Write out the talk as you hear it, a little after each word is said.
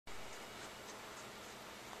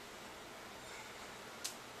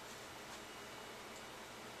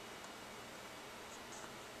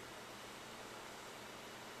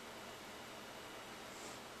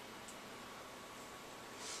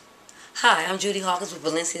Hi, I'm Judy Hawkins with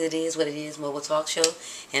Valencia It Is What It Is Mobile Talk Show,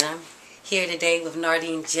 and I'm here today with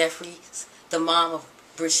Nardine Jeffries, the mom of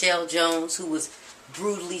Brichelle Jones, who was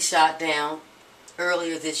brutally shot down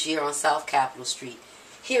earlier this year on South Capitol Street.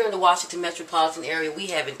 Here in the Washington metropolitan area, we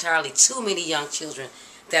have entirely too many young children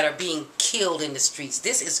that are being killed in the streets.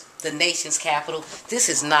 This is the nation's capital. This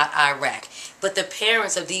is not Iraq. But the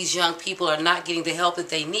parents of these young people are not getting the help that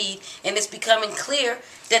they need, and it's becoming clear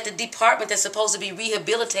that the department that's supposed to be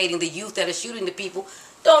rehabilitating the youth that are shooting the people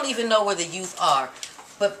don't even know where the youth are.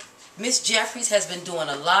 But Miss Jeffries has been doing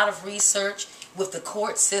a lot of research with the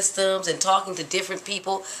court systems and talking to different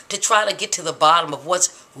people to try to get to the bottom of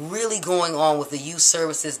what's really going on with the Youth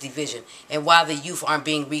Services Division and why the youth aren't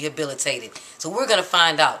being rehabilitated. So we're going to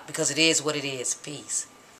find out, because it is what it is. Peace.